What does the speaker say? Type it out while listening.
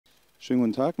Schönen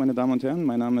guten Tag, meine Damen und Herren.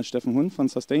 Mein Name ist Steffen Hund von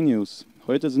SustaiNews.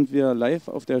 Heute sind wir live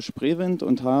auf der Spreewind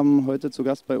und haben heute zu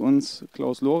Gast bei uns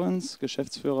Klaus Lorenz,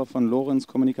 Geschäftsführer von Lorenz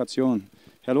Kommunikation.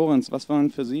 Herr Lorenz, was waren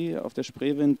für Sie auf der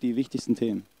Spreewind die wichtigsten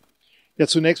Themen? Ja,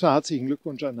 zunächst mal herzlichen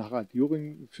Glückwunsch an Harald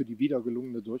Juring für die wieder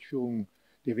gelungene Durchführung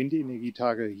der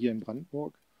Windenergietage hier in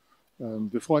Brandenburg.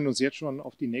 Wir freuen uns jetzt schon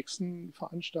auf die nächsten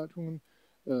Veranstaltungen.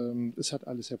 Es hat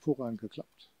alles hervorragend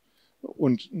geklappt.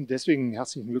 Und deswegen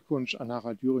herzlichen Glückwunsch an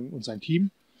Harald Juring und sein Team.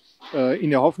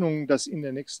 In der Hoffnung, dass in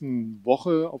der nächsten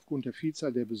Woche aufgrund der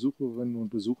Vielzahl der Besucherinnen und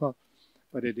Besucher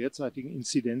bei der derzeitigen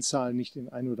Inzidenzzahl nicht den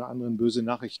ein oder anderen böse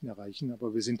Nachrichten erreichen.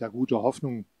 Aber wir sind da guter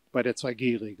Hoffnung bei der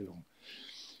 2G-Regelung.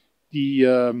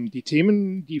 Die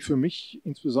Themen, die für mich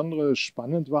insbesondere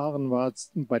spannend waren, war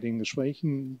bei den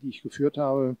Gesprächen, die ich geführt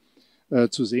habe,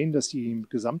 zu sehen, dass die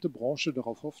gesamte Branche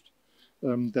darauf hofft,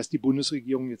 dass die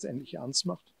Bundesregierung jetzt endlich ernst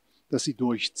macht, dass sie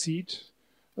durchzieht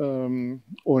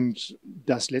und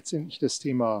dass letztendlich das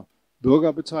Thema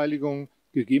Bürgerbeteiligung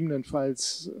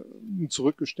gegebenenfalls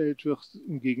zurückgestellt wird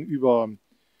gegenüber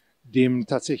dem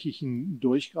tatsächlichen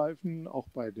Durchgreifen, auch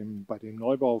bei dem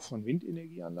Neubau von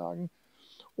Windenergieanlagen.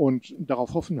 Und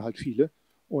darauf hoffen halt viele.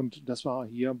 Und das war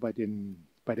hier bei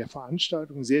der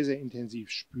Veranstaltung sehr, sehr intensiv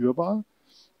spürbar.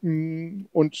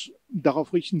 Und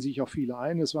darauf richten sich auch viele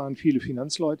ein. Es waren viele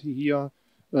Finanzleute hier,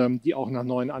 die auch nach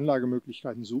neuen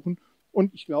Anlagemöglichkeiten suchen.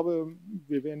 Und ich glaube,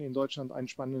 wir werden in Deutschland einen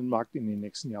spannenden Markt in den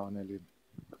nächsten Jahren erleben.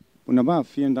 Wunderbar,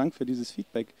 vielen Dank für dieses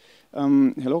Feedback. Herr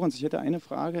Lorenz, ich hätte eine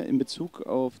Frage in Bezug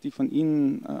auf die von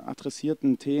Ihnen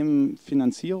adressierten Themen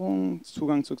Finanzierung,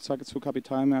 Zugang zu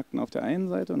Kapitalmärkten auf der einen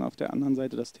Seite und auf der anderen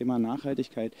Seite das Thema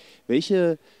Nachhaltigkeit.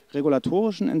 Welche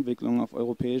regulatorischen Entwicklungen auf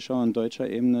europäischer und deutscher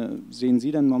Ebene sehen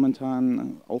Sie denn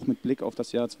momentan auch mit Blick auf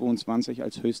das Jahr 2022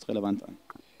 als höchst relevant an?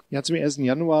 Ja, zum 1.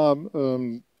 Januar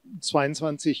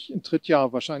 2022 tritt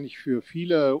ja wahrscheinlich für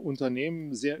viele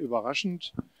Unternehmen sehr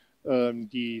überraschend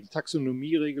die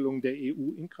Taxonomieregelung der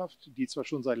EU in Kraft, die zwar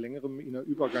schon seit längerem in der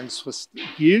Übergangsfrist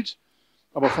gilt,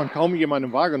 aber von kaum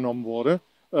jemandem wahrgenommen wurde.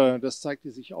 Das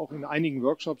zeigte sich auch in einigen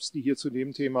Workshops, die hier zu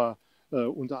dem Thema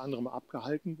unter anderem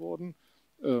abgehalten wurden.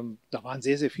 Da waren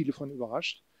sehr, sehr viele von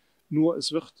überrascht. Nur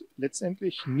es wird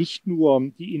letztendlich nicht nur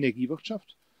die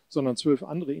Energiewirtschaft, sondern 12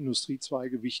 andere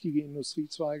Industriezweige, wichtige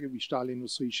Industriezweige wie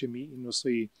Stahlindustrie,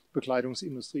 Chemieindustrie,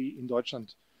 Bekleidungsindustrie in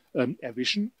Deutschland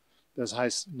erwischen. Das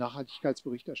heißt,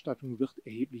 Nachhaltigkeitsberichterstattung wird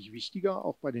erheblich wichtiger,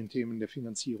 auch bei den Themen der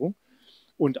Finanzierung.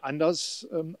 Und anders,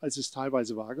 als es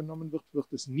teilweise wahrgenommen wird,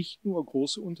 wird es nicht nur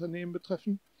große Unternehmen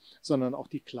betreffen, sondern auch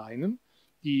die kleinen,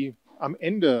 die am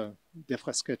Ende der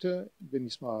Fresskette, wenn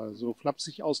ich es mal so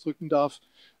flapsig ausdrücken darf,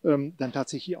 dann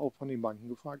tatsächlich auch von den Banken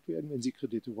gefragt werden, wenn sie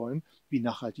Kredite wollen, wie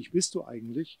nachhaltig bist du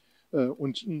eigentlich?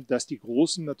 Und dass die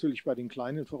Großen natürlich bei den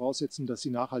Kleinen voraussetzen, dass sie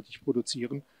nachhaltig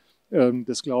produzieren,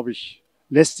 das glaube ich,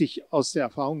 lässt sich aus der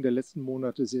Erfahrung der letzten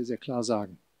Monate sehr, sehr klar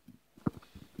sagen.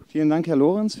 Vielen Dank, Herr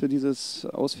Lorenz, für dieses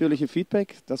ausführliche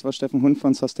Feedback. Das war Steffen Hund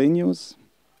von SustaiNews.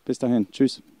 Bis dahin.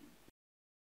 Tschüss.